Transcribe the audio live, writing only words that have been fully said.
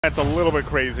That's a little bit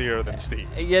crazier than Steve.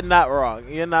 You're not wrong.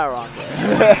 You're not wrong.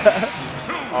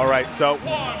 All right, so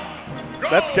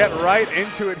let's get right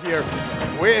into it here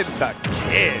with the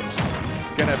kid.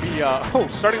 Gonna be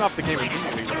starting off the game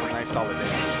immediately with some nice solid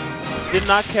damage. Did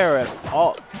not care at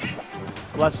all.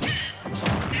 Bless you.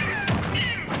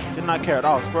 Did not care at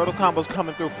all. Squirtle combos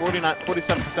coming through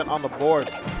 47% on the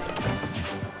board.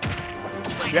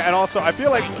 Yeah, and also I feel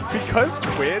like because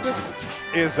Quidd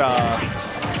is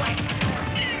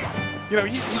you know,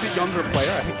 he's a younger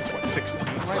player. I think he's, what, 16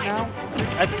 right now?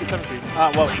 I think he's 17.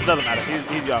 Well, it doesn't matter.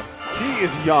 He's young. He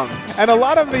is young. And a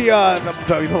lot of the you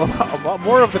know, a lot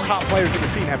more of the top players in the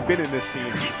scene have been in this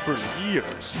scene for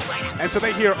years. And so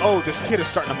they hear, oh, this kid is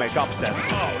starting to make upsets.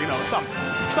 Oh, you know, some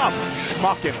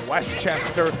schmuck in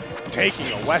Westchester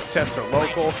taking a Westchester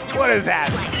local. What is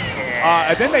that?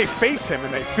 And then they face him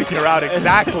and they figure out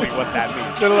exactly what that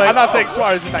means. Like, I'm not saying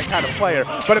Suarez is that kind of player,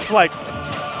 but it's like,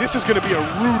 this is going to be a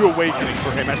rude awakening for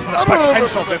him as the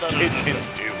potential this kid can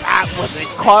do. That was a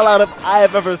call out if I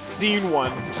have ever seen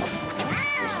one.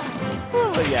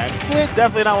 But yeah, Quidd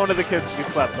definitely not one of the kids to be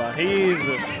slept on. He's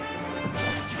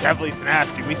definitely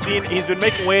nasty. We've seen he's been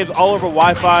making waves all over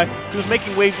Wi-Fi. He was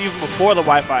making waves even before the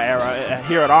Wi-Fi era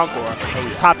here at Encore. He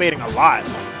was top 8ing a lot.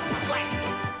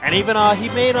 And even he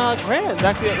made Grands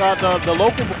actually at the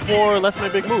local before Let's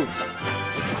Make Big Moves.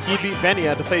 He beat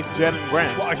Venia to face Jen and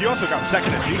Grant. Well, he also got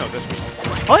second at Gino this week.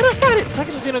 Oh, that's right.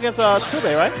 Second at Gino against Tilde,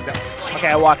 right? Yeah. Okay,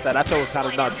 I watched that. That show was kind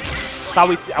of nuts. I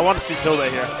wanted to see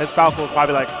Tilde here. His Falco was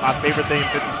probably like my favorite thing in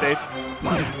 50 states.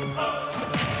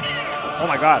 Oh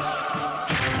my god.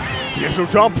 Yes, no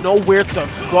jump. Nowhere to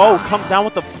go. Comes down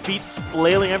with the feet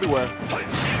flailing everywhere.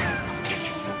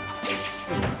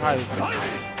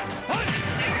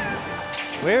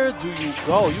 Where do you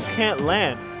go? You can't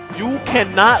land. You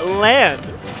cannot land.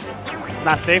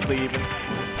 Not safely, even.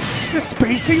 The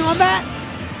spacing on that?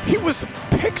 He was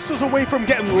pixels away from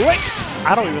getting licked.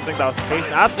 I don't even think that was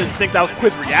spacing. I just think that was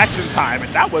Quidd's reaction time,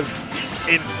 and that was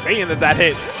insane that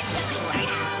hit.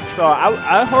 So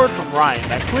I heard from Ryan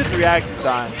that Quidd's reaction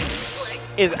time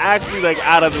is actually like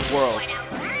out of this world.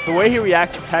 The way he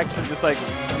reacts to text and just like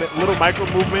little micro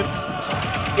movements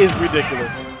is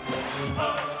ridiculous.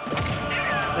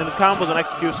 And his combos and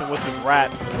execution with his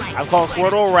rat. I'm calling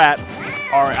Squirtle a rat.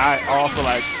 Are also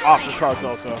like off the charts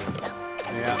also.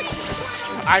 Yeah.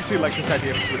 I actually like this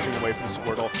idea of switching away from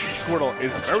Squirtle. Squirtle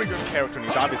is a very good character and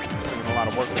he's obviously putting in a lot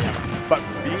of work with him. But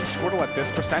being Squirtle at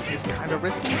this percent is kind of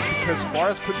risky because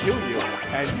Suarez could kill you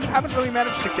and you haven't really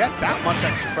managed to get that much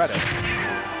extra credit.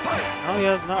 Oh, he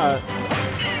has not.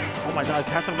 Oh my god,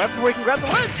 catch him right before he can grab the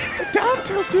ledge. Down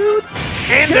tilt, dude.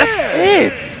 And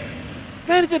that's it.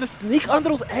 Managing to sneak under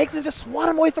those eggs and just swat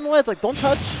him away from the ledge. Like, don't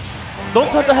touch. Don't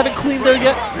touch. I haven't cleaned there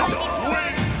yet.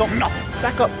 Don't. No.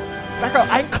 Back up. Back up.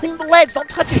 I ain't cleaned the legs. Don't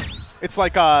touch it. It's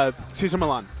like Cesar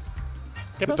Milan.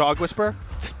 The dog whisperer.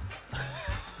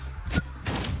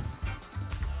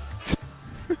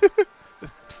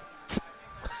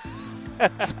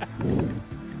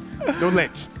 No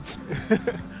ledge.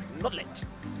 No ledge.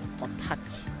 Don't touch.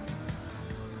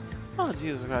 Oh,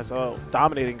 Jesus Christ. Oh,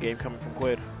 dominating game coming from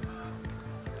Quidd.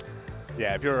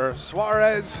 Yeah, if you're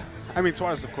Suarez, I mean,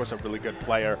 Suarez is, of course, a really good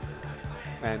player.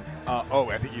 And, oh,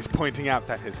 I think he's pointing out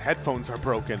that his headphones are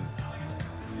broken.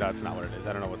 No, that's not what it is.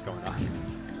 I don't know what's going on.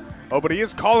 Oh, but he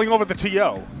is calling over the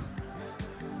TO.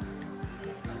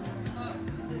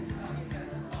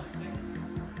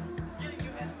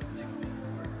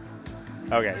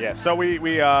 Okay, yeah, so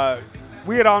we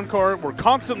at Encore, we're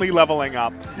constantly leveling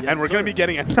up, yes, and we're going to be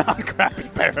getting a non-crappy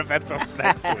pair of headphones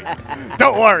next week.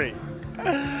 Don't worry.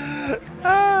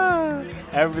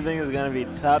 Everything is going to be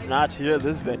top-notch here at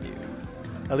this venue.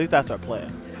 At least that's our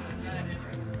plan.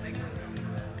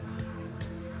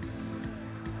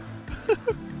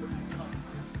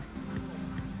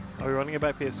 Are we running it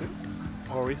back PS2?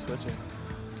 Or are we switching?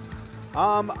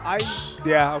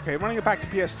 Yeah, okay, running it back to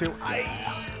PS2.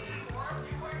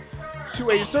 To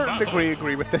a certain degree,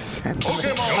 agree with this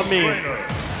sentiment. I mean,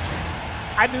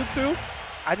 I do too.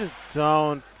 I just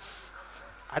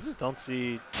don't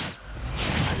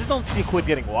see Quidd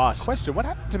getting washed. Question, what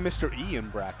happened to Mr. E in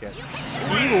bracket?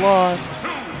 He lost to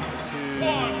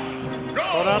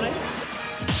Slowdown Ace?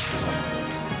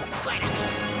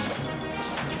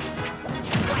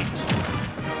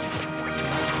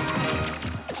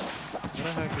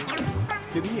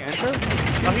 Did he enter?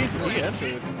 No, he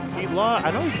entered. He lost.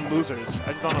 I know he's losers.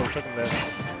 I just don't know who took him there.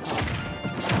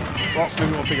 Well,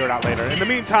 maybe we'll figure it out later. In the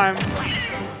meantime,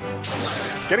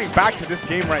 getting back to this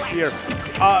game right here,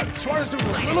 Suarez doing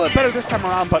a little bit better this time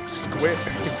around, but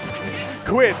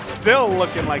Quidd still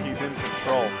looking like he's in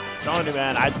control. telling you,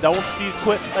 man, I don't see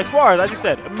Quidd. Like Suarez, I just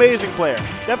said, amazing player.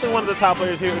 Definitely one of the top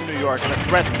players here in New York, and a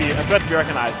threat to be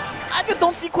recognized. I just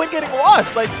don't see Quidd getting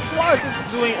lost. Like, Suarez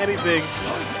isn't doing anything,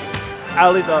 at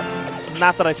least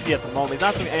not that I see at the moment. He's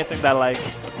not doing anything that, like,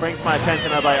 brings my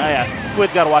attention. I'm like, oh yeah,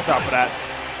 Quidd got to watch out for that.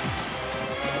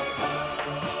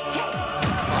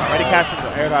 Already capturing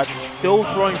the air dodge, still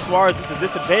throwing Suarez into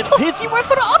disadvantage. He went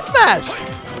for the up smash!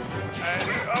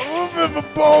 A little bit of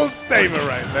a bold statement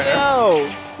right there. Yo,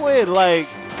 Quidd, like,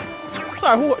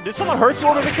 sorry, did someone hurt you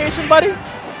on vacation, buddy?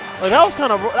 Like that was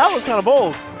kind of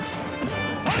bold.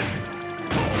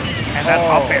 And that's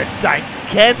up there,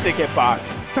 gigantic hitbox.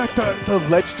 The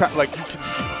ledge trap, like you can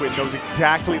see Quidd knows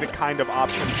exactly the kind of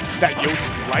options that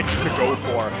Yoshi likes to go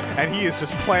for, and he is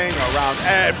just playing around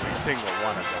every single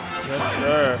one of them. Yes,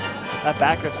 sir. That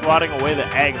backer swatting away the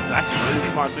egg is actually a really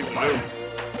smart thing to do.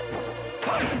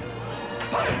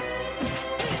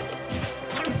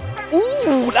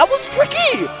 Ooh, that was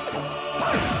tricky!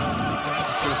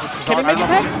 Can he make it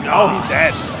back? No, he's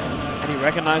dead. And he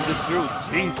recognized it through.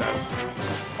 Jesus.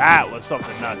 That was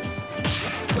something nuts.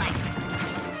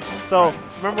 So,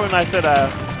 remember when I said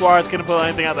Suarez couldn't pull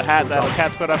anything out of the hat that'll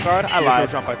catch Quidd off guard? I lied.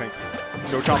 No jump, I think.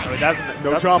 No jump.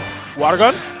 No jump. Water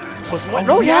gun?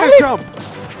 No, he had a jump.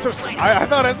 So I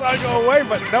thought I saw it go away,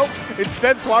 but nope.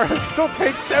 Instead, Suarez still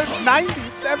takes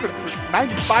 97%,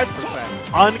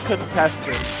 95%.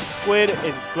 Uncontested. Quidd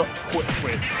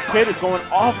is going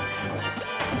off.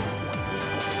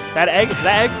 That egg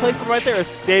placement right there is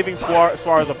saving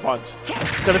Suarez a punch.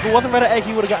 Because if it wasn't for that egg,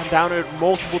 he would have gotten down there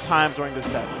multiple times during this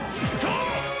set.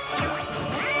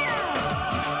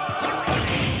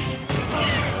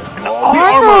 And the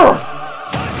armor!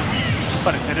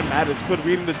 But it didn't matter. It's Quidd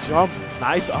reading the jump.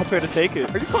 Nice up air to take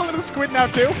it. Are you calling him Quidd now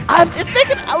too? It's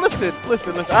making.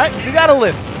 Listen. All right, we got a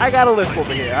list. I got a list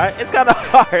over here. All right, it's kind of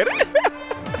hard.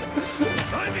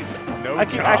 I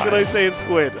keep accidentally saying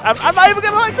Quidd. I'm not even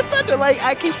gonna defend it. Like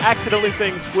I keep accidentally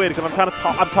saying Quidd because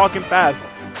I'm talking fast.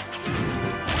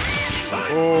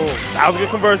 Oh, that was a good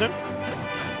conversion.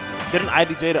 Did an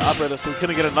IDJ to up air so we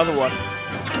couldn't get another one.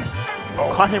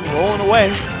 Oh, caught him rolling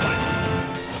away.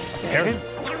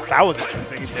 That was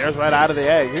interesting. He dares right out of the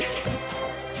egg.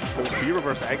 Those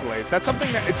B-reverse egg lays. That's something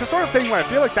that, it's the sort of thing where I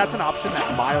feel like that's an option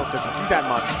that Miles doesn't do that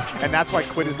much. And that's why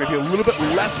Quidd is maybe a little bit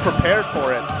less prepared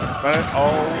for it.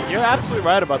 But, you're absolutely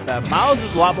right about that. Miles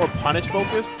is a lot more punish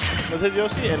focused with his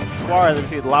Yoshi, and Suarez, you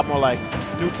see, a lot more like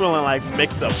neutral and like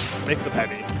mix-up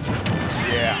heavy.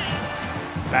 Yeah.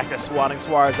 Back there swatting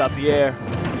Suarez out the air.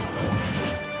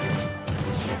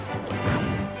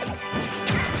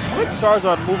 I think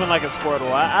Charizard moving like a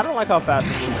Squirtle. I don't like how fast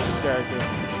he moves this character.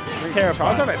 It's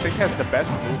terrifying. Charizard, I think, has the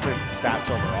best movement stats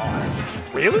overall.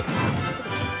 Really?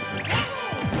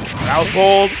 That was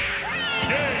bold.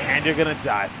 And you're going to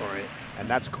die for it. And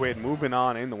that's Quidd moving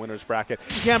on in the winner's bracket.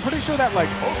 Yeah, I'm pretty sure that like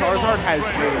Charizard has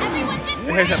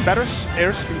a better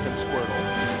airspeed than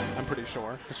Squirtle. I'm pretty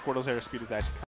sure. Squirtle's airspeed is actually